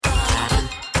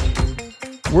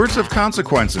Words have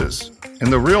consequences. In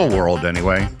the real world,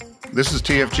 anyway. This is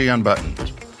TFG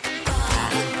Unbuttoned.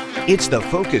 It's the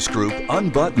Focus Group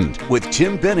Unbuttoned with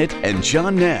Tim Bennett and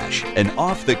John Nash, an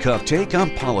off-the-cuff take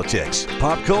on politics,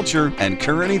 pop culture, and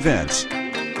current events.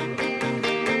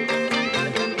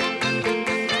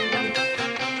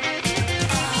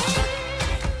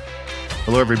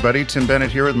 Hello, everybody. Tim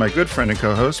Bennett here with my good friend and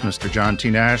co-host, Mr. John T.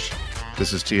 Nash.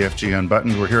 This is TFG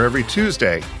Unbuttoned. We're here every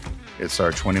Tuesday. It's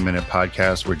our 20-minute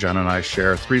podcast where John and I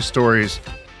share 3 stories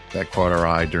that caught our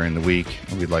eye during the week,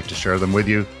 and we'd like to share them with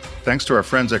you. Thanks to our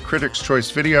friends at Critics'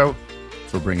 Choice Video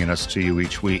for bringing us to you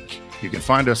each week. You can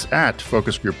find us at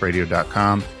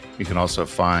focusgroupradio.com. You can also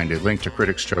find a link to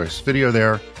Critics' Choice Video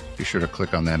there. Be sure to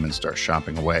click on them and start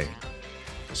shopping away.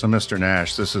 So, Mr.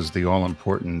 Nash, this is the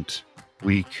all-important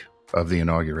week of the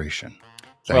inauguration.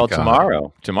 Thank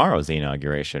God. Tomorrow's the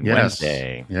inauguration, yes.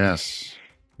 Wednesday. Yes.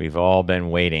 We've all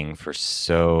been waiting for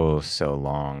so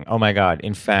long. Oh my God.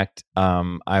 In fact,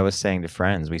 I was saying to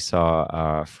friends, we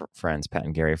saw friends, Pat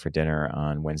and Gary, for dinner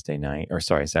on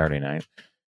Saturday night.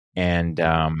 And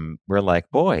we're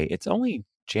like, boy, it's only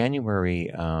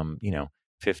January,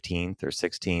 15th or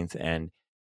 16th, and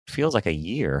it feels like a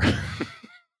year.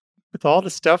 With all the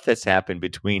stuff that's happened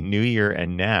between New Year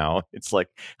and now, it's like,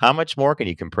 how much more can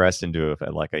you compress into a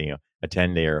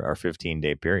 10-day or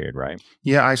 15-day period, right?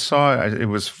 Yeah, I saw it. It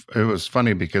was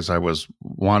funny because I was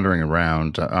wandering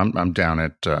around. I'm down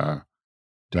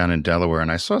in Delaware, and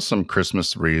I saw some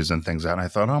Christmas wreaths and things out. And I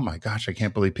thought, oh my gosh, I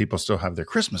can't believe people still have their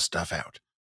Christmas stuff out.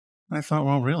 And I thought,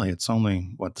 well, really, it's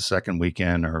only the second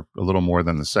weekend, or a little more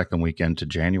than the second weekend to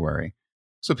January.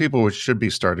 So people should be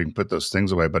starting to put those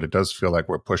things away, but it does feel like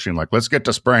we're pushing, let's get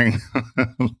to spring.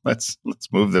 let's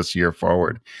move this year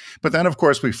forward. But then, of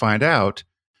course, we find out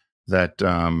that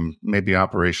maybe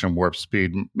Operation Warp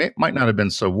Speed might not have been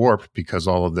so warped because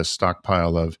all of this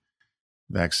stockpile of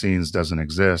vaccines doesn't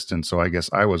exist. And so I guess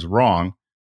I was wrong.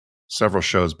 Several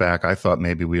shows back, I thought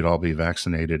maybe we'd all be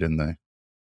vaccinated in the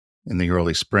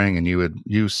early spring, and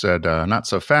you said not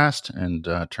so fast. And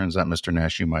turns out, Mr.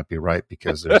 Nash, you might be right,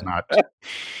 because there's not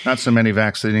so many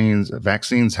vaccines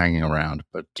hanging around.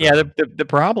 But the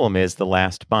problem is the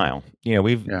last mile.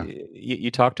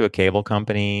 You talk to a cable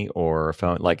company or a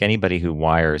phone, like anybody who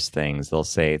wires things, they'll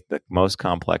say the most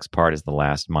complex part is the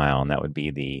last mile, and that would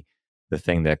be the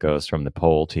thing that goes from the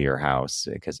pole to your house,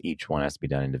 because each one has to be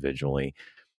done individually.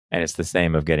 And it's the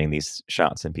same of getting these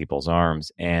shots in people's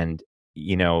arms. And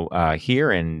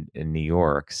here in New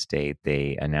York State,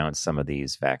 they announced some of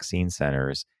these vaccine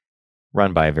centers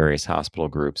run by various hospital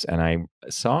groups. And I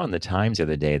saw in the Times the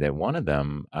other day that one of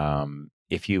them,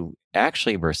 if you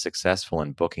actually were successful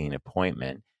in booking an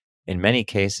appointment, in many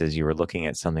cases, you were looking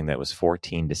at something that was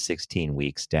 14 to 16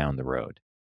 weeks down the road.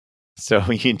 So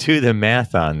you do the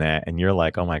math on that, and you're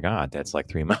like, oh my God, that's like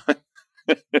 3 months,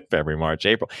 February, March,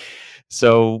 April.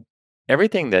 So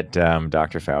everything that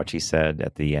Dr. Fauci said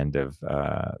at the end of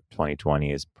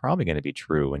 2020 is probably going to be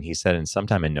true. And he said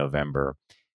sometime in November,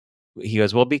 he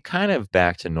goes, we'll be kind of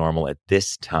back to normal at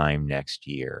this time next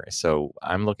year. So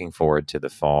I'm looking forward to the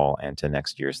fall and to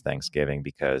next year's Thanksgiving,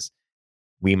 because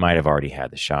we might have already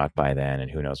had the shot by then, and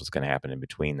who knows what's going to happen in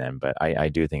between then. But I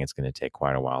do think it's going to take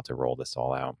quite a while to roll this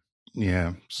all out.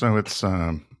 Yeah. So it's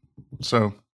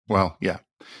yeah.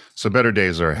 So better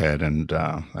days are ahead, and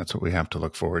that's what we have to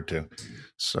look forward to.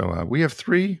 So we have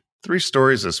three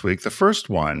stories this week. The first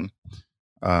one,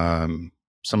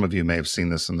 some of you may have seen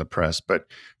this in the press, but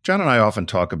John and I often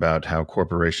talk about how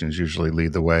corporations usually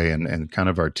lead the way, and kind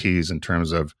of our tease in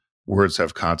terms of words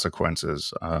have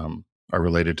consequences are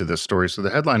related to this story. So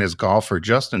the headline is golfer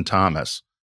Justin Thomas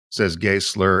says gay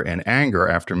slur in anger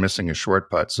after missing a short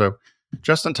putt. So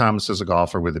Justin Thomas is a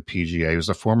golfer with the PGA. He was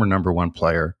a former number 1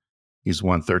 player. He's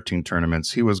won 13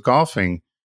 tournaments. He was golfing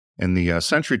in the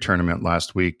Century Tournament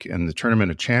last week in the Tournament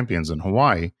of Champions in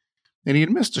Hawaii, and he had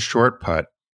missed a short putt,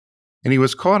 and he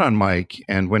was caught on mic,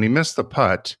 and when he missed the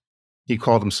putt, he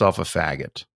called himself a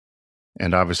faggot,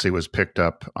 and obviously was picked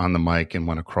up on the mic and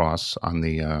went across on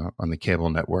the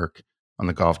cable network, on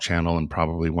the Golf Channel, and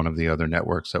probably one of the other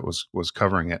networks that was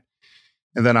covering it.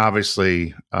 And then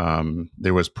obviously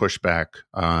there was pushback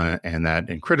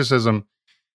and criticism.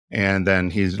 And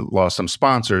then he lost some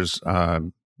sponsors,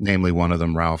 namely one of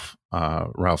them, Ralph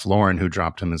Lauren, who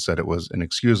dropped him and said it was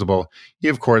inexcusable. He,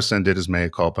 of course, then did his mea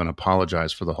culpa and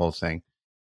apologized for the whole thing.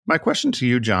 My question to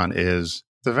you, John, is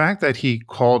the fact that he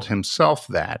called himself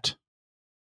that,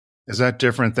 is that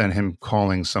different than him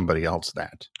calling somebody else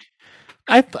that?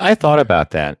 I thought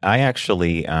about that. I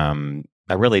actually,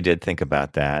 I really did think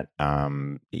about that.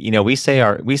 We say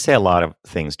a lot of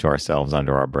things to ourselves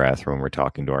under our breath when we're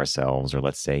talking to ourselves, or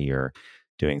let's say you're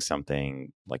doing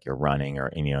something like you're running or,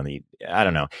 I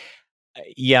don't know.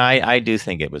 Yeah, I do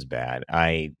think it was bad.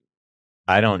 I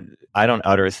don't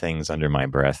utter things under my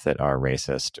breath that are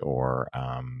racist or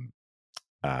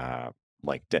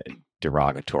like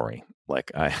derogatory.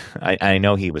 Like I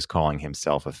know he was calling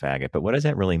himself a faggot, but what does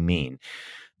that really mean?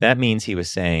 That means he was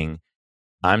saying,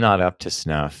 I'm not up to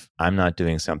snuff. I'm not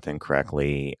doing something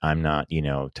correctly. I'm not,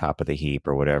 top of the heap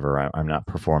or whatever. I'm not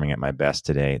performing at my best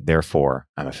today. Therefore,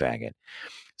 I'm a faggot.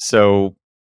 So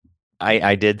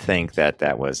I did think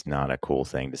that was not a cool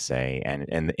thing to say. And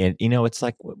it's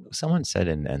like someone said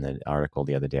in the article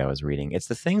the other day I was reading, it's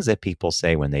the things that people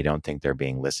say when they don't think they're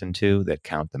being listened to that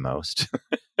count the most.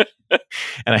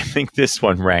 And I think this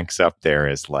one ranks up there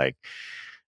as like,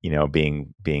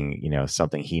 being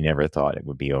something he never thought it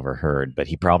would be overheard, but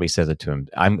he probably says it to him.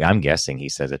 I'm guessing he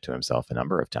says it to himself a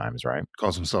number of times, right?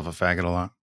 Calls himself a faggot a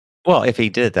lot. Well, if he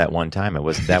did it that one time, that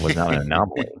was not an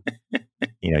anomaly.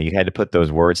 You had to put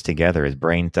those words together. His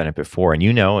brain's done it before. And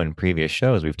in previous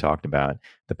shows, we've talked about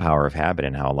the power of habit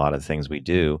and how a lot of the things we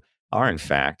do are, in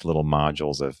fact, little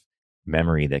modules of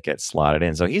memory that get slotted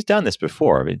in. So he's done this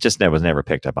before. It just was never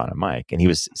picked up on a mic. And he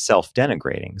was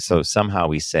self-denigrating. So somehow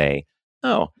we say,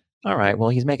 oh, all right, well,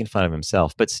 he's making fun of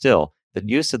himself. But still, the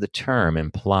use of the term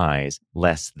implies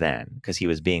less than, because he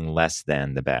was being less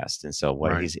than the best. And so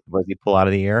what did he pull out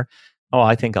of the air? Oh,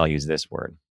 I think I'll use this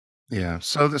word. Yeah.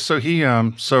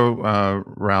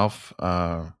 Ralph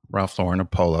Lauren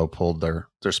of Polo pulled their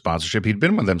sponsorship. He'd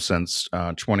been with them since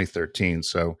 2013.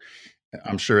 So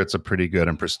I'm sure it's a pretty good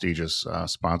and prestigious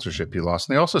sponsorship he lost.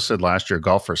 And they also said last year,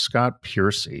 golfer Scott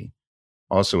Piercy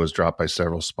also was dropped by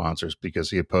several sponsors because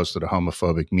he had posted a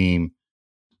homophobic meme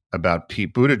about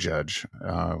Pete Buttigieg,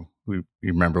 who you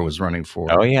remember was running for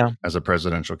as a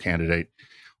presidential candidate.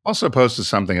 Also posted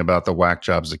something about the whack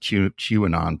jobs of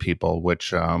QAnon people,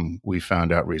 which we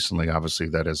found out recently. Obviously,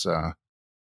 that is enough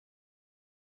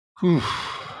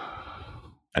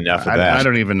of that. I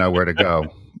don't even know where to go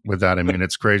with that. I mean,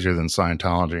 it's crazier than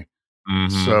Scientology.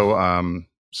 Mm-hmm.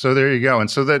 So there you go.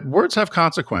 And so that words have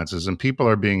consequences, and people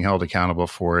are being held accountable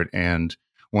for it. And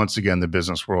once again, the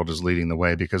business world is leading the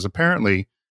way because apparently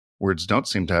words don't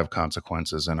seem to have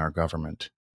consequences in our government.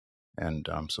 And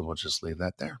so we'll just leave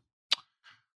that there.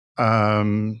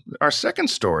 Our second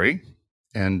story,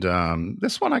 and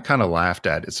this one I kind of laughed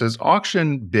at. It says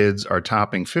auction bids are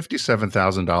topping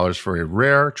 $57,000 for a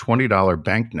rare $20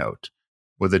 banknote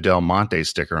with a Del Monte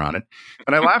sticker on it.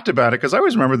 And I laughed about it because I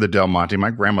always remember the Del Monte.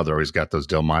 My grandmother always got those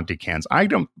Del Monte cans. I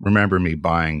don't remember me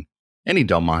buying any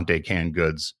Del Monte canned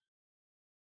goods.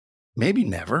 Maybe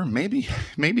never. Maybe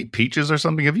peaches or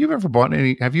something. Have you ever bought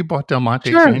any? Have you bought Del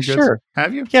Monte canned goods?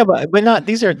 Have you? Yeah, but not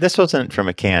these are. This wasn't from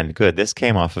a canned good. This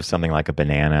came off of something like a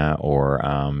banana, or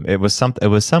it was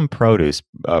some produce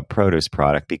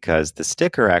product, because the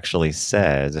sticker actually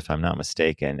says, if I'm not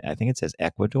mistaken, I think it says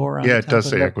Ecuador. Yeah, it does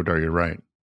say Ecuador. You're right.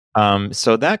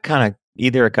 So that kind of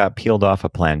either it got peeled off a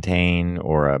plantain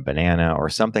or a banana or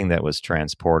something that was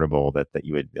transportable that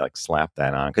you would like slap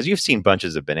that on, because you've seen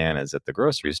bunches of bananas at the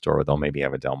grocery store where they'll maybe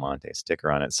have a Del Monte sticker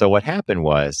on it. So what happened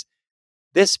was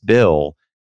this bill,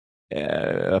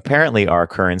 apparently our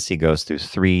currency goes through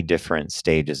 3 different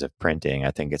stages of printing.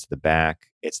 I think it's the back,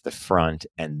 it's the front,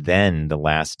 and then the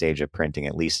last stage of printing,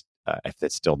 at least if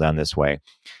it's still done this way,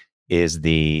 is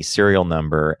the serial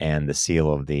number and the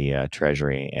seal of the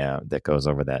Treasury that goes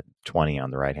over that 20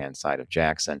 on the right-hand side of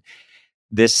Jackson.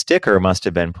 This sticker must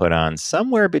have been put on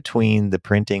somewhere between the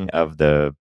printing of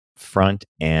the front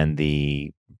and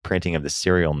the printing of the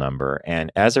serial number, and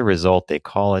as a result, they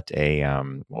call it a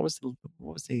what was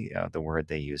the word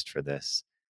they used for this?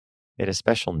 It had a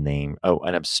special name. Oh,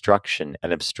 an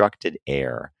obstructed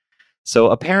air.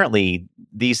 So apparently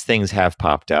these things have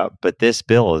popped up, but this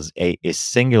bill is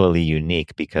singularly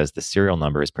unique because the serial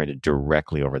number is printed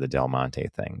directly over the Del Monte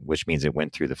thing, which means it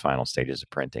went through the final stages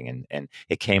of printing, and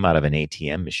it came out of an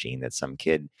ATM machine that some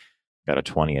kid got a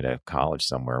 20 at a college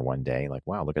somewhere one day. Like,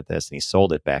 wow, look at this. And he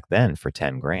sold it back then for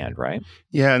 10 grand, right?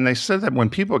 Yeah. And they said that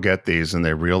when people get these and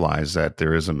they realize that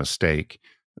there is a mistake,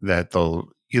 that they'll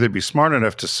either be smart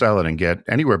enough to sell it and get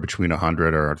anywhere between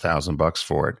 $100 or $1,000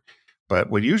 for it. But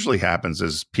what usually happens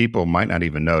is people might not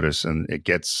even notice, and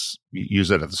use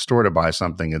it at the store to buy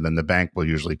something, and then the bank will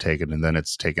usually take it, and then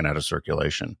it's taken out of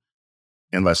circulation,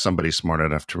 unless somebody's smart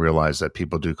enough to realize that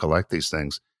people do collect these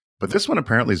things. But this one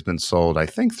apparently has been sold, I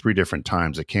think, 3 different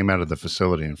times. It came out of the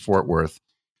facility in Fort Worth,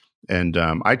 and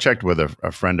I checked with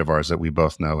a friend of ours that we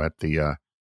both know at the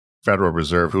Federal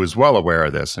Reserve, who is well aware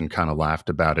of this and kind of laughed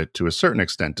about it to a certain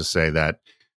extent, to say that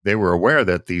they were aware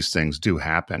that these things do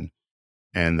happen.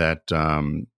 And that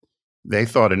they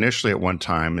thought initially at one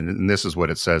time, and this is what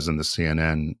it says in the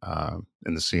CNN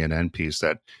piece,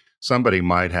 that somebody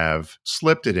might have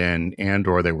slipped it in, and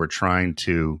or they were trying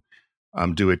to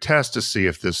do a test to see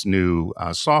if this new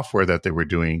software that they were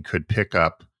doing could pick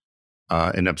up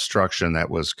an obstruction that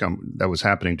was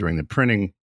happening during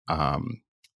the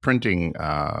printing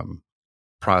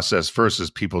process versus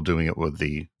people doing it with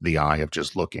the eye of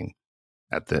just looking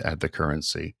at the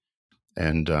currency.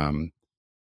 And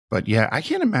but yeah, I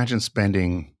can't imagine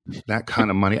spending that kind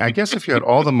of money. I guess if you had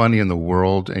all the money in the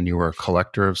world and you were a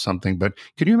collector of something, but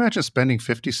can you imagine spending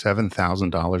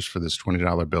 $57,000 for this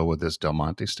 $20 bill with this Del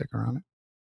Monte sticker on it?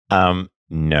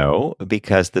 No,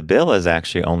 because the bill is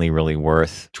actually only really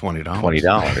worth $20.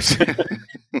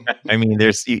 I mean,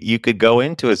 you could go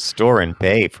into a store and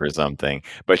pay for something,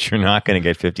 but you're not going to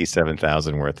get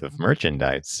 57,000 worth of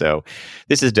merchandise. So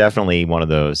this is definitely one of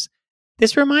those.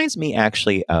 This reminds me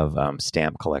actually of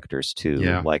stamp collectors too.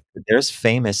 Yeah. Like there's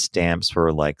famous stamps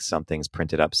where like something's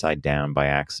printed upside down by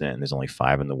accident, and there's only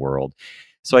 5 in the world.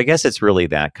 So I guess it's really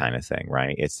that kind of thing,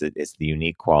 right? It's the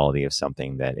unique quality of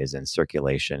something that is in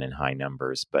circulation in high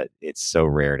numbers, but it's so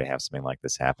rare to have something like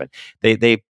this happen.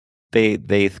 They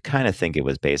kind of think it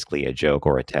was basically a joke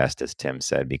or a test, as Tim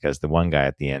said, because the one guy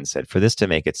at the end said, for this to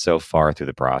make it so far through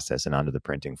the process and onto the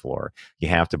printing floor, you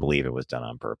have to believe it was done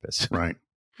on purpose. Right.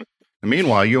 And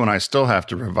meanwhile, you and I still have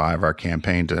to revive our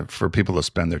campaign for people to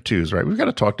spend their twos, right? We've got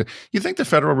to talk to, you think the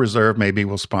Federal Reserve maybe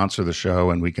will sponsor the show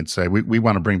and we can say, we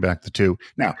want to bring back the two.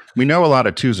 Now, we know a lot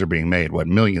of twos are being made.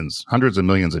 Millions, hundreds of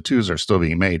millions of twos are still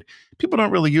being made. People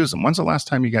don't really use them. When's the last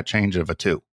time you got change of a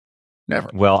two? Never.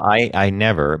 Well, I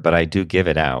never, but I do give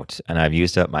it out, and I've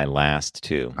used up my last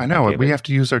 2. I know. We have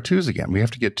to use our twos again. We have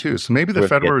to get twos. So maybe the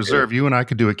Federal Reserve, you and I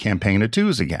could do a campaign of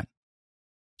twos again.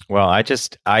 Well,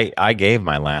 I gave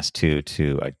my last 2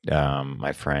 to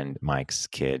my friend Mike's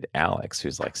kid Alex,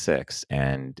 who's like 6,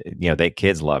 and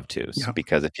kids love twos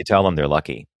because if you tell them they're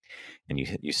lucky, and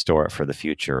you store it for the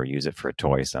future or use it for a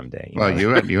toy someday. You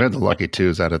had the lucky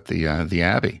twos out at the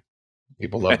Abbey.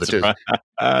 People love the twos.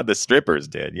 Right. The strippers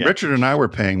did. Yeah. Richard and I were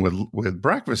paying with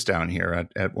breakfast down here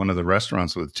at one of the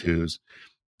restaurants with twos.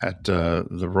 At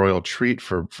the Royal Treat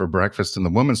for breakfast, and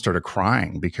the woman started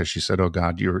crying because she said, "Oh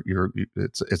God,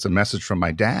 it's a message from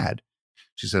my dad."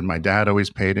 She said, "My dad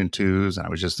always paid in twos, and I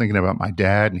was just thinking about my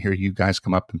dad, and here you guys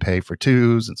come up and pay for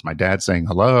twos. It's my dad saying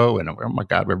hello, and oh my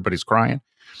God, everybody's crying."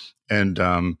 And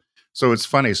so it's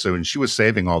funny. So and she was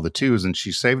saving all the twos, and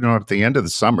she saved them up at the end of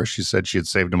the summer. She said she had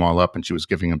saved them all up, and she was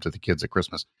giving them to the kids at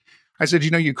Christmas. I said,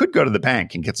 you could go to the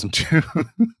bank and get some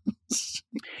twos.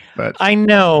 But I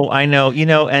know,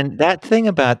 and that thing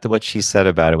about what she said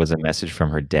about it was a message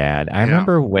from her dad. I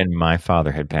remember when my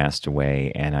father had passed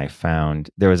away, and I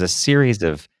found there was a series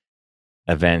of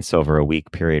events over a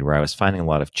week period where I was finding a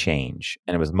lot of change,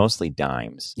 and it was mostly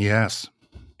dimes. Yes.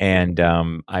 And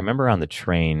I remember on the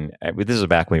train, this was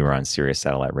back when we were on Sirius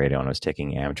Satellite Radio, and I was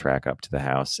taking Amtrak up to the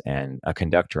house, and a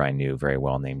conductor I knew very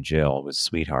well named Jill was a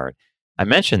sweetheart. I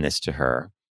mentioned this to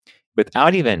her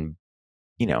without even,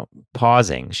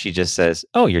 pausing. She just says,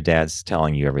 "Oh, your dad's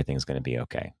telling you everything's going to be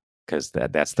okay," because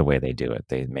that's the way they do it.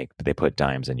 They put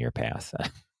dimes in your path.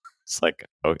 It's like,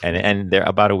 oh, and they're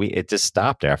about a week. It just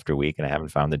stopped after a week, and I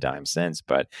haven't found the dime since.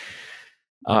 But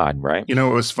odd, right? It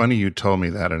was funny you told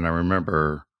me that, and I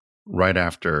remember right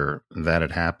after that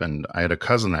had happened, I had a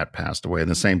cousin that passed away, and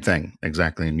the same thing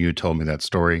exactly. And you told me that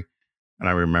story, and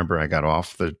I remember I got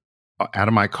out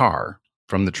of my car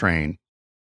from the train,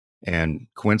 and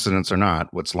coincidence or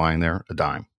not, what's lying there? A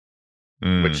dime.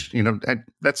 Which,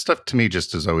 that stuff to me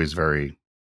just is always very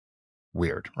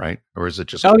weird, right? Or is it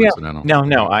just coincidental? Yeah.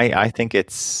 No, I think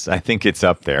it's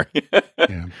up there.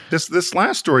 Yeah. This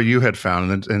last story you had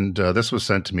found, and this was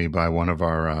sent to me by one of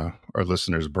our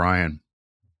listeners, Brian.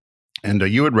 And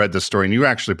you had read this story, and you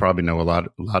actually probably know a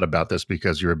lot about this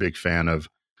because you're a big fan of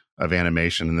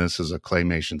animation, and this is a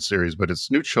claymation series, but it's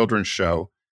a new children's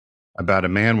show about a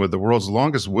man with the world's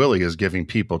longest willy is giving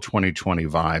people 2020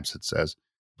 vibes, it says.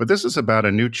 But this is about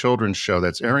a new children's show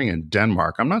that's airing in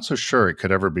Denmark. I'm not so sure it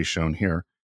could ever be shown here,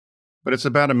 but it's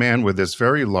about a man with this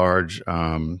very large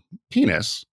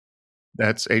penis.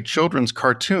 That's a children's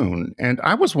cartoon. And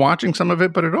I was watching some of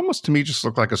it, but it almost to me just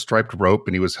looked like a striped rope,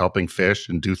 and he was helping fish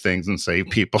and do things and save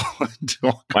people.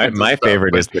 My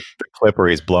favorite is the clip where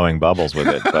he's blowing bubbles with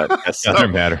it, but that's another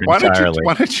matter entirely.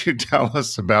 Why don't you tell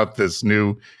us about this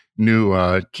new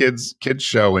kids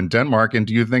show in Denmark, and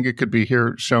do you think it could be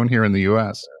shown here in the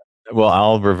U.S.? Well,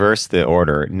 I'll reverse the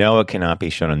order. No, it cannot be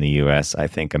shown in the U.S. I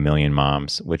think A Million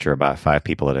Moms, which are about 5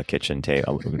 people at a kitchen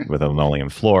table with a linoleum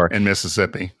floor in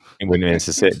Mississippi.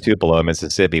 Tupelo,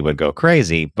 Mississippi, would go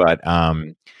crazy. But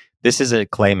This is a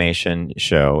claymation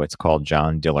show. It's called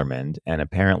John Dillermand, and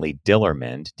apparently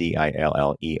Dillermand,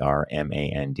 Dillermand,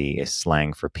 is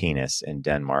slang for penis in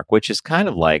Denmark, which is kind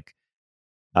of like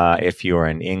if you're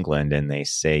in England and they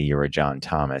say you're a John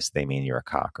Thomas, they mean you're a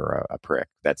cock or a prick.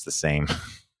 That's the same.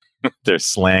 There's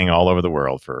slang all over the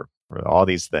world for all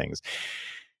these things.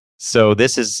 So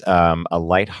this is a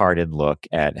lighthearted look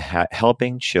at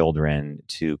helping children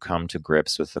to come to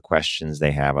grips with the questions they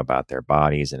have about their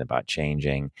bodies and about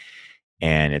changing.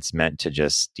 And it's meant to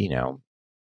just,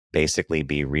 basically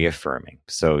be reaffirming.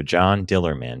 So John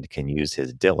Dillermand can use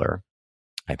his diller.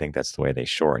 I think that's the way they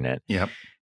shorten it. Yep.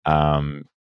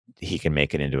 He can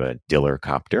make it into a diller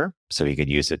copter, so he could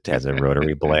use it as a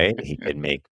rotary blade.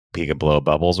 He could blow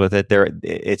bubbles with it.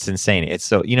 It's insane. It's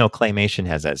so, claymation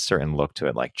has that certain look to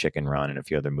it, like Chicken Run and a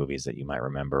few other movies that you might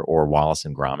remember, or Wallace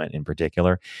and Gromit in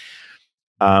particular.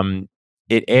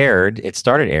 It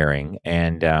started airing,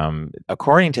 and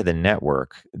according to the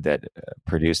network that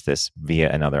produced this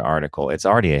via another article, it's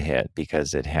already a hit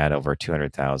because it had over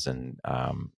 200,000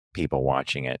 people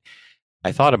watching it.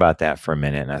 I thought about that for a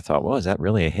minute, and I thought, well, is that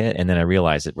really a hit? And then I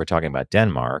realized that we're talking about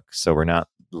Denmark, so we're not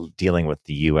dealing with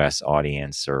the U.S.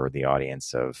 audience or the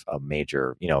audience of a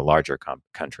major, larger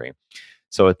country.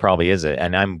 So it probably is it.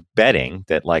 And I'm betting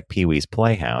that, like Pee-wee's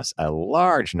Playhouse, a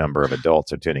large number of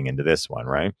adults are tuning into this one,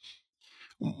 right?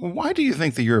 Why do you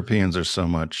think the Europeans are so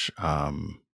much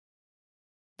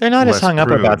they're not as hung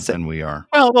up about than we are?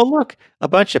 Well, look, a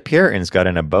bunch of Puritans got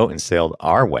in a boat and sailed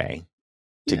our way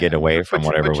to get away from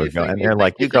whatever was going on. And they're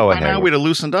like, you go ahead. Now we'd have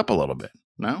loosened up a little bit.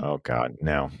 No? Oh, God,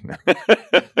 no.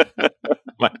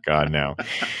 My God, no.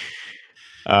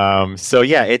 So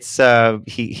yeah, it's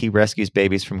he rescues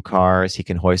babies from cars. He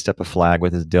can hoist up a flag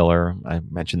with his diller. I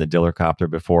mentioned the diller copter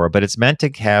before, but it's meant to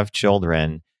have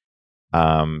children.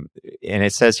 And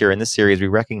it says here in the series, we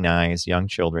recognize young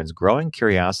children's growing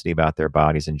curiosity about their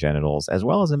bodies and genitals, as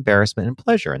well as embarrassment and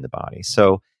pleasure in the body.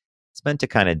 So it's meant to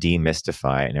kind of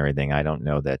demystify it and everything. I don't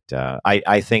know that.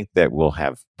 I think that we'll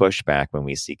have pushback when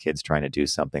we see kids trying to do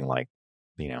something like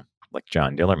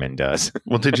John Dillermand does.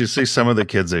 Well, did you see some of the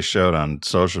kids they showed on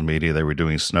social media? They were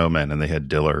doing snowmen and they had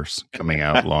dillers coming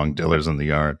out, long dillers in the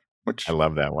yard. Which I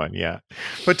love that one, yeah.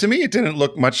 But to me, it didn't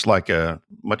look much like a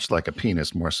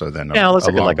penis, more so than it looks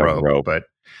like a rope. But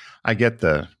I get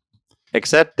the.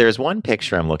 Except there's one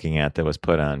picture I'm looking at that was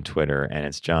put on Twitter, and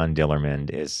it's John Dillermand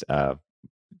is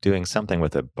doing something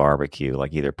with a barbecue,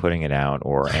 like either putting it out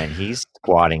and he's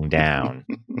squatting down,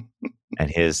 and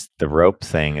the rope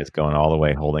thing is going all the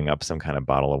way, holding up some kind of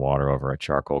bottle of water over a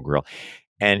charcoal grill.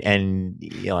 And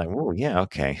you're like, oh, yeah,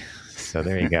 okay. So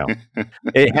there you go.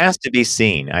 It has to be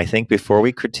seen. I think before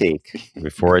we critique,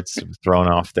 before it's thrown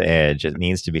off the edge, it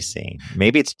needs to be seen.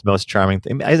 Maybe it's the most charming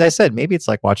thing. As I said, maybe it's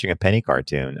like watching a penny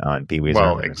cartoon on Pee-wee's.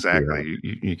 Well, exactly.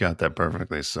 You got that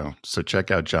perfectly. So check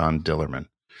out John Dillermand.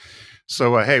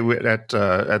 So, hey, at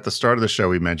the start of the show,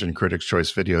 we mentioned Critics'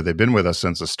 Choice Video. They've been with us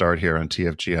since the start here on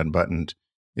TFG Unbuttoned.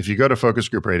 If you go to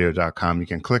focusgroupradio.com, you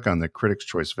can click on the Critics'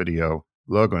 Choice Video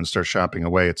logo and start shopping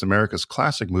away. It's America's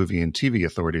classic movie and TV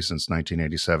authority since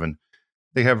 1987.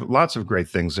 They have lots of great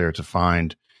things there to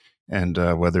find, and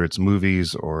whether it's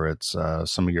movies or it's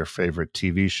some of your favorite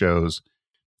TV shows,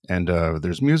 and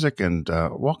there's music and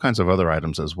all kinds of other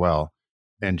items as well.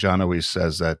 And John always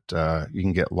says that you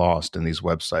can get lost in these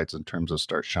websites in terms of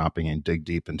start shopping and dig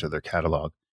deep into their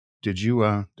catalog. Did you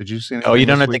see anything? Oh, you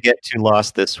don't have to get too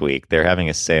lost this week. They're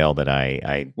having a sale that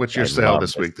I What's your sale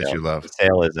this week that you love? The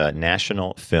sale is a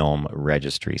National Film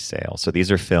Registry sale. So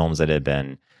these are films that have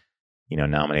been,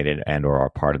 nominated and or are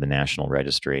part of the National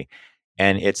Registry.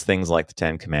 And it's things like The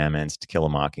Ten Commandments, To Kill a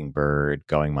Mockingbird,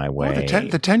 Going My Way. Oh,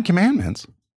 the Ten Commandments.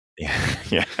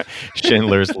 Yeah.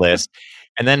 Schindler's List.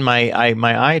 And then my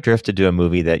eye drifted to a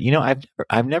movie that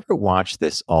I've never watched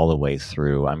this all the way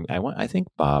through. I think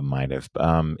Bob might have.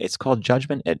 It's called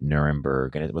Judgment at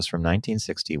Nuremberg, and it was from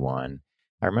 1961.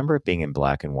 I remember it being in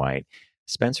black and white.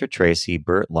 Spencer Tracy,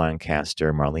 Burt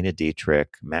Lancaster, Marlena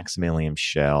Dietrich, Maximilian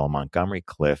Schell, Montgomery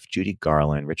Clift, Judy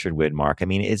Garland, Richard Widmark. I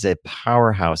mean, it's a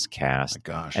powerhouse cast.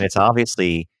 Oh my gosh. And it's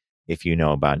obviously, if you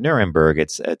know about Nuremberg,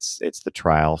 it's the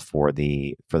trial for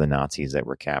the Nazis that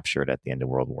were captured at the end of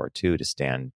World War II to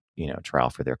stand, trial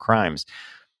for their crimes.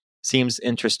 Seems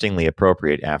interestingly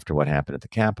appropriate after what happened at the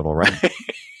Capitol, right?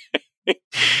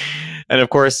 And of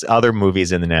course, other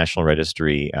movies in the National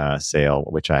Registry sale,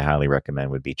 which I highly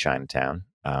recommend, would be Chinatown.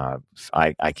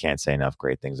 I can't say enough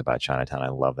great things about Chinatown. I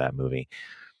love that movie.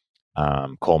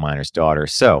 Coal Miner's Daughter.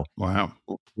 So wow,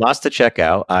 lots to check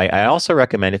out. I also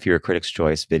recommend, if you're a Critics'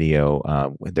 Choice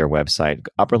video, their website,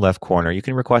 upper left corner, you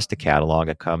can request a catalog.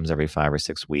 It comes every 5 or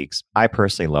 6 weeks. I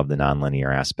personally love the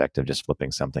nonlinear aspect of just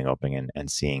flipping something open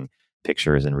and seeing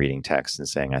pictures and reading text and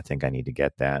saying, I think I need to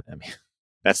get that. I mean,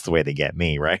 that's the way they get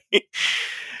me, right?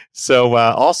 So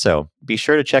also, be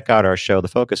sure to check out our show, The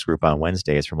Focus Group, on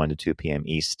Wednesdays from 1 to 2 p.m.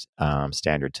 East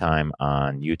Standard Time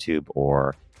on YouTube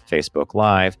or Facebook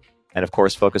Live. And of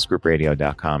course,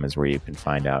 focusgroupradio.com is where you can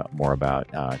find out more about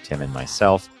Tim and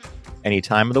myself any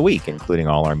time of the week, including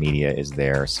all our media is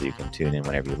there, so you can tune in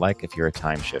whenever you like if you're a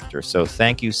time shifter. So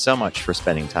thank you so much for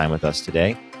spending time with us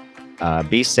today.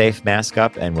 Be safe, mask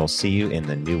up, and we'll see you in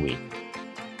the new week.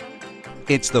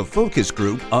 It's the Focus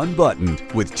Group Unbuttoned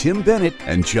with Tim Bennett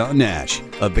and John Nash.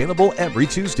 Available every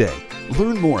Tuesday.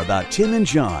 Learn more about Tim and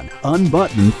John,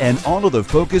 Unbuttoned, and all of the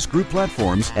Focus Group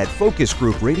platforms at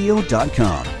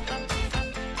focusgroupradio.com.